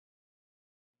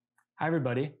Hi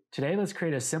everybody, today let's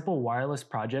create a simple wireless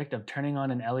project of turning on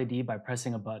an LED by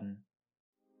pressing a button.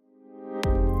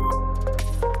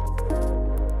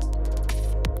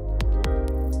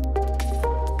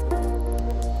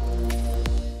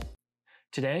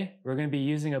 Today, we're going to be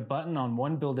using a button on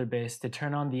one builder base to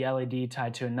turn on the LED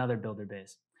tied to another builder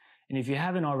base. And if you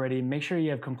haven't already, make sure you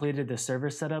have completed the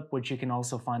server setup, which you can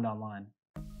also find online.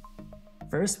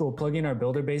 First, we'll plug in our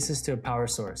builder bases to a power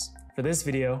source. For this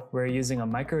video, we're using a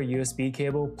micro USB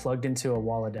cable plugged into a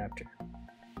wall adapter.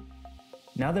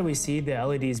 Now that we see the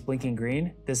LEDs blinking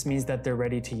green, this means that they're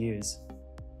ready to use.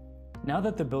 Now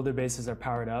that the builder bases are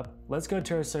powered up, let's go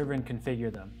to our server and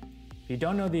configure them. If you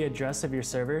don't know the address of your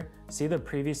server, see the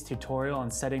previous tutorial on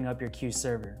setting up your Q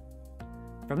server.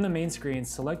 From the main screen,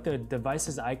 select the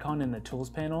devices icon in the Tools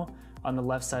panel on the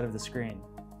left side of the screen.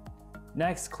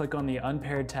 Next, click on the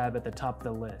Unpaired tab at the top of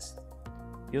the list.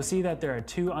 You'll see that there are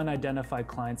two unidentified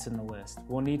clients in the list.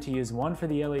 We'll need to use one for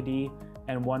the LED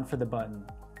and one for the button.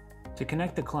 To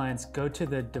connect the clients, go to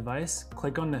the device,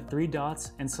 click on the three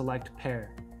dots, and select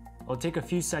Pair. It'll take a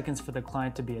few seconds for the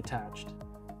client to be attached.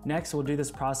 Next, we'll do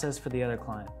this process for the other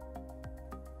client.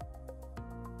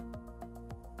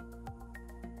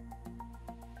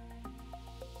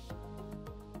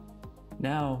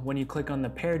 Now, when you click on the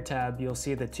Paired tab, you'll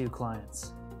see the two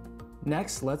clients.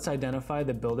 Next, let's identify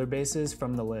the builder bases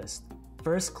from the list.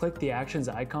 First, click the Actions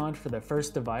icon for the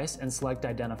first device and select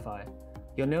Identify.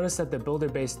 You'll notice that the builder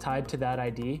base tied to that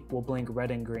ID will blink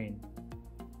red and green.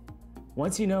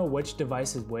 Once you know which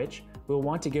device is which, we'll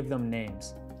want to give them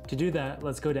names. To do that,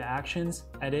 let's go to Actions,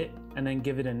 Edit, and then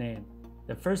give it a name.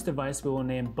 The first device we will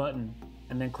name Button,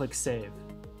 and then click Save.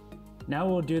 Now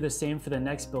we'll do the same for the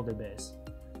next builder base.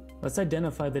 Let's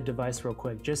identify the device real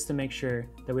quick just to make sure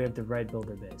that we have the right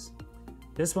builder base.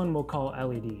 This one we'll call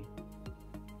LED.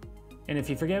 And if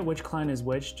you forget which client is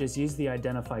which, just use the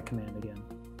Identify command again.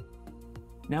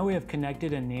 Now we have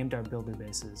connected and named our builder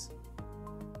bases.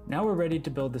 Now we're ready to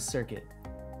build the circuit.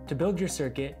 To build your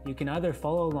circuit, you can either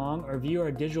follow along or view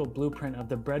our digital blueprint of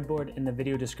the breadboard in the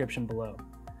video description below.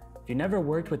 If you never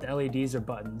worked with LEDs or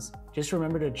buttons, just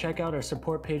remember to check out our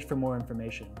support page for more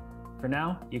information. For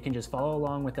now, you can just follow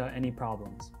along without any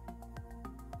problems.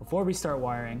 Before we start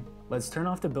wiring, let's turn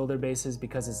off the builder bases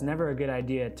because it's never a good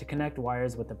idea to connect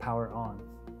wires with the power on.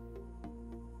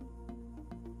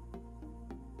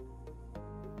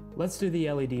 Let's do the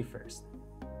LED first.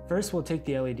 First, we'll take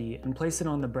the LED and place it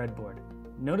on the breadboard.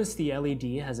 Notice the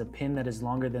LED has a pin that is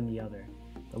longer than the other.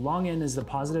 The long end is the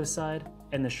positive side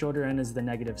and the shorter end is the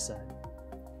negative side.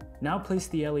 Now place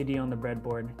the LED on the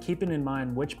breadboard, keeping in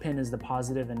mind which pin is the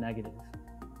positive and negative.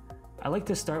 I like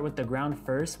to start with the ground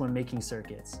first when making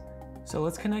circuits. So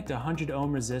let's connect a 100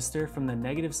 ohm resistor from the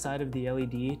negative side of the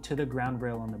LED to the ground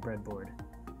rail on the breadboard.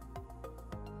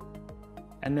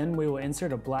 And then we will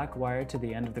insert a black wire to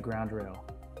the end of the ground rail.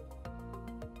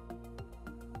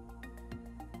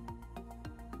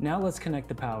 Now let's connect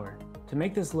the power. To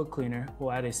make this look cleaner,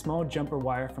 we'll add a small jumper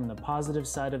wire from the positive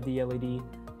side of the LED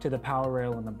to the power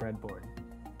rail on the breadboard.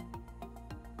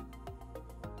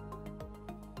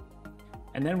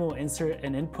 And then we'll insert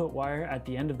an input wire at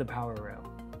the end of the power rail.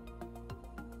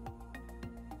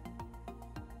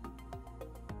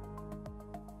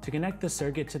 To connect the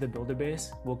circuit to the builder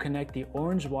base, we'll connect the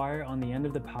orange wire on the end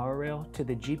of the power rail to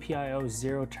the GPIO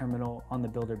 0 terminal on the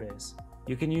builder base.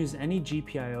 You can use any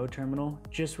GPIO terminal,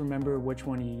 just remember which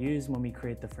one you use when we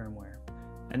create the firmware.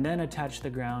 And then attach the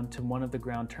ground to one of the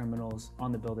ground terminals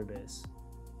on the builder base.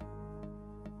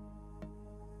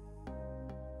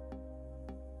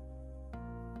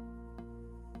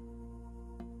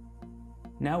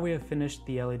 Now we have finished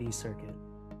the LED circuit.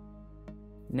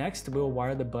 Next, we'll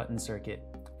wire the button circuit.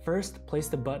 First, place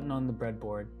the button on the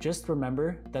breadboard. Just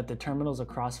remember that the terminals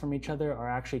across from each other are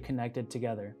actually connected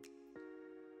together.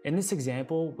 In this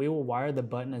example, we will wire the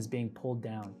button as being pulled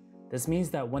down. This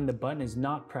means that when the button is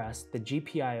not pressed, the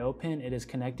GPIO pin it is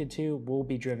connected to will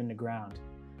be driven to ground.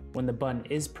 When the button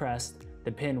is pressed,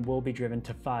 the pin will be driven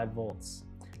to 5 volts.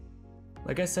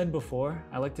 Like I said before,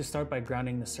 I like to start by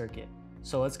grounding the circuit.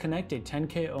 So let's connect a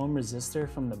 10K ohm resistor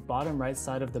from the bottom right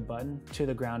side of the button to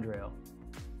the ground rail.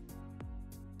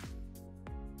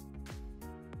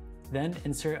 Then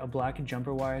insert a black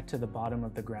jumper wire to the bottom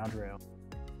of the ground rail.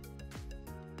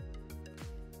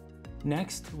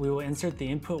 Next, we will insert the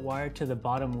input wire to the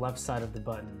bottom left side of the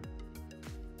button.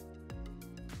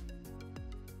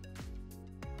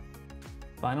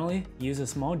 Finally, use a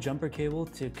small jumper cable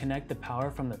to connect the power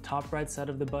from the top right side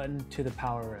of the button to the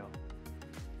power rail.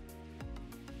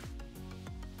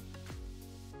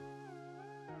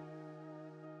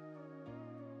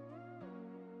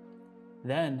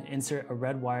 Then insert a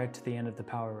red wire to the end of the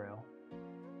power rail.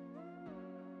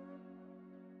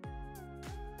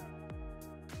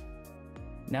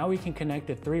 Now we can connect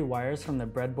the 3 wires from the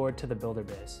breadboard to the builder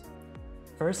base.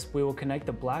 First, we will connect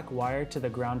the black wire to the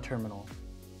ground terminal.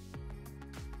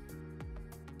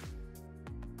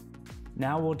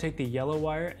 Now we'll take the yellow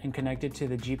wire and connect it to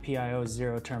the GPIO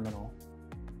 0 terminal.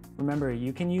 Remember,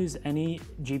 you can use any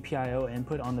GPIO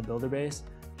input on the builder base,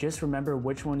 just remember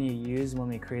which one you use when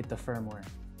we create the firmware.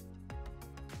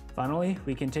 Finally,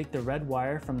 we can take the red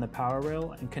wire from the power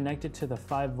rail and connect it to the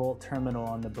 5-volt terminal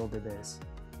on the builder base.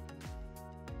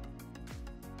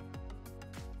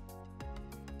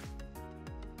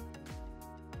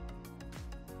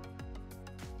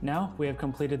 Now we have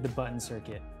completed the button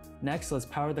circuit. Next, let's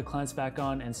power the clients back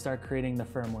on and start creating the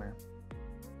firmware.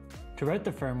 To write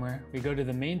the firmware, we go to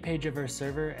the main page of our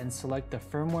server and select the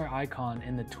firmware icon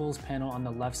in the tools panel on the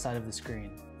left side of the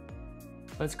screen.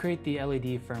 Let's create the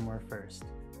LED firmware first.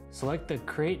 Select the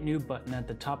Create New button at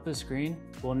the top of the screen.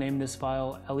 We'll name this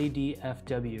file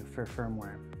LEDFW for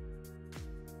firmware.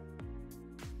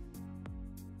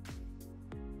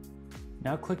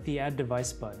 Now click the Add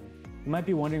Device button. You might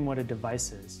be wondering what a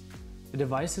device is. The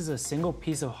device is a single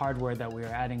piece of hardware that we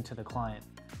are adding to the client.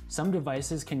 Some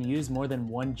devices can use more than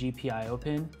one GPIO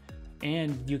pin,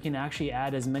 and you can actually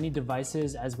add as many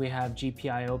devices as we have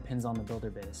GPIO pins on the builder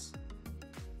base.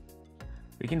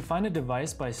 We can find a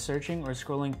device by searching or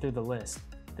scrolling through the list.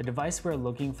 The device we're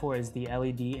looking for is the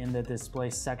LED in the display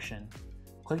section.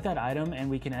 Click that item and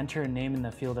we can enter a name in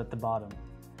the field at the bottom.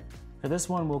 For this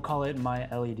one, we'll call it My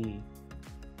LED.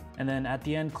 And then at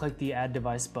the end, click the Add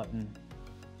Device button.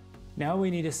 Now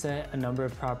we need to set a number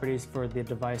of properties for the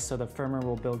device so the firmware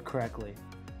will build correctly.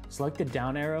 Select the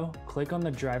down arrow, click on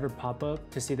the driver pop-up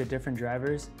to see the different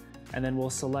drivers, and then we'll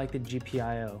select the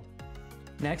GPIO.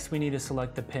 Next, we need to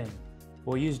select the pin.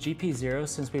 We'll use GP0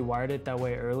 since we wired it that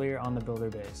way earlier on the builder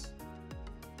base.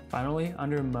 Finally,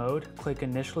 under Mode, click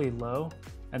Initially Low,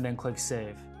 and then click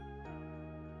Save.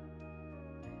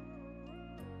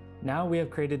 Now we have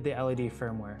created the LED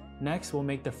firmware. Next, we'll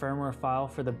make the firmware file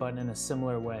for the button in a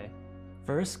similar way.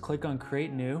 First, click on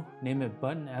Create New, name it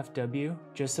Button FW,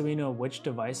 just so we know which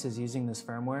device is using this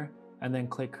firmware, and then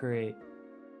click Create.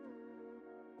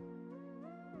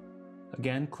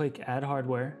 Again, click Add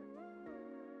Hardware.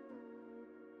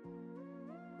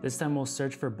 This time we'll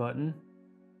search for button.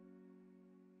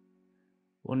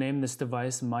 We'll name this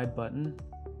device My Button,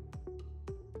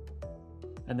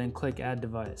 and then click Add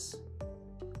Device.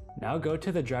 Now go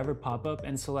to the driver pop-up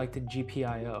and select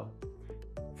GPIO.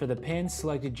 For the pin,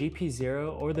 select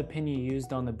GP0 or the pin you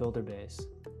used on the builder base.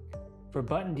 For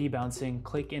button debouncing,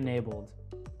 click Enabled.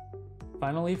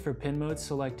 Finally, for pin mode,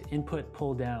 select Input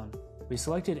Pull Down. We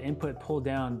selected Input Pull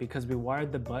Down because we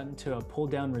wired the button to a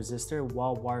pull-down resistor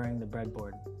while wiring the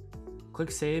breadboard.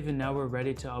 Click Save and now we're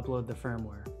ready to upload the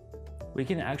firmware. We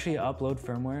can actually upload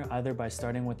firmware either by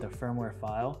starting with the firmware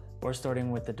file or starting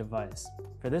with the device.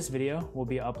 For this video, we'll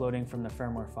be uploading from the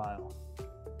firmware file.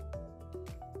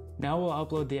 Now we'll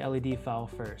upload the LED file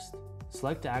first.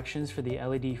 Select Actions for the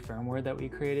LED firmware that we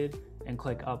created and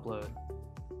click Upload.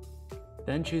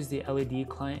 Then choose the LED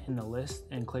client in the list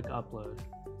and click Upload.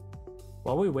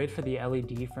 While we wait for the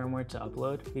LED firmware to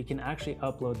upload, we can actually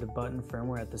upload the button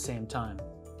firmware at the same time.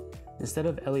 Instead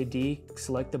of LED,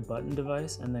 select the button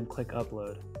device and then click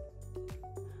Upload.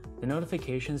 The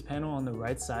notifications panel on the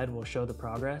right side will show the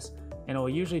progress, and it will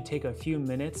usually take a few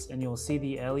minutes and you'll see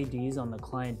the LEDs on the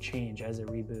client change as it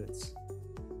reboots.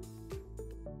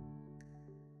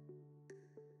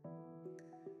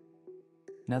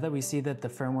 Now that we see that the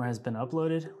firmware has been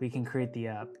uploaded, we can create the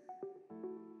app.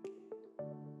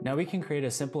 Now we can create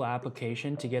a simple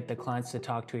application to get the clients to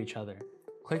talk to each other.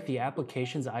 Click the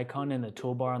applications icon in the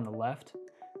toolbar on the left,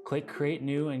 click Create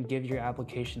New and give your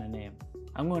application a name.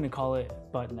 I'm going to call it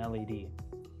Button LED.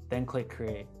 Then click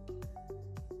Create.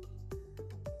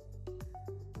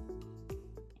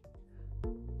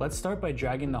 Let's start by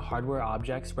dragging the hardware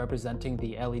objects representing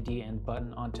the LED and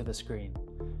button onto the screen.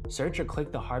 Search or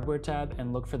click the Hardware tab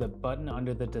and look for the button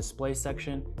under the Display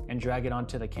section and drag it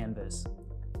onto the canvas.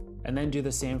 And then do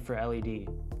the same for LED.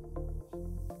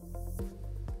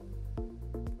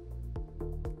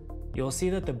 You'll see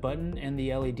that the button and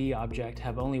the LED object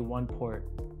have only one port.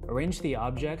 Arrange the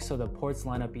objects so the ports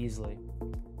line up easily.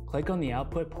 Click on the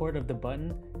output port of the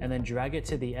button and then drag it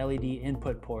to the LED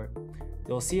input port.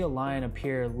 You'll see a line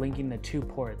appear linking the two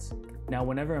ports. Now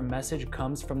whenever a message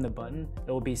comes from the button,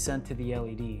 it will be sent to the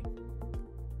LED.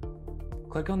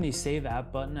 Click on the Save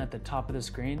App button at the top of the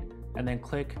screen and then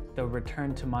click the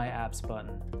Return to My Apps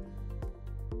button.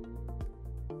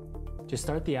 To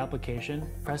start the application,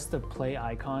 press the play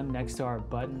icon next to our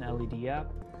button LED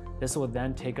app. This will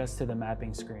then take us to the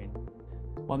mapping screen.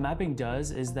 What mapping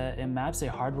does is that it maps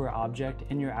a hardware object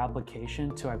in your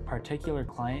application to a particular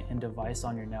client and device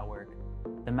on your network.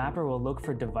 The mapper will look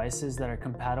for devices that are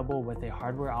compatible with a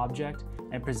hardware object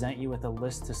and present you with a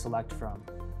list to select from.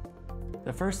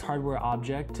 The first hardware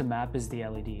object to map is the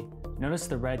LED. Notice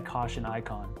the red caution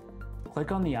icon.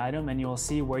 Click on the item and you will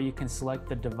see where you can select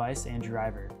the device and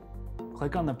driver.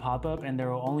 Click on the pop-up and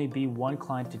there will only be one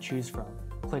client to choose from.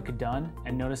 Click Done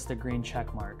and notice the green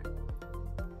check mark.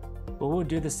 We'll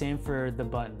do the same for the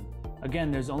button.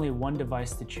 Again, there's only one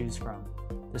device to choose from.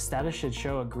 The status should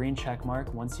show a green check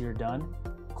mark once you're done.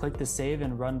 Click the Save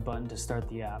and Run button to start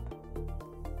the app.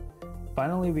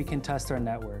 Finally, we can test our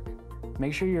network.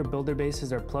 Make sure your builder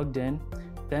bases are plugged in,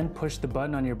 then push the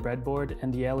button on your breadboard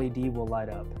and the LED will light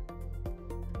up.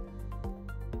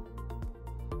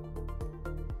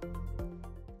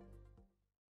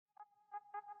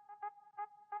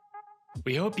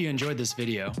 We hope you enjoyed this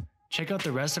video. Check out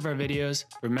the rest of our videos,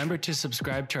 remember to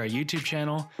subscribe to our YouTube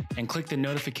channel, and click the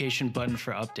notification button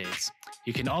for updates.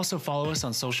 You can also follow us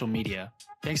on social media.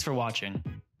 Thanks for watching.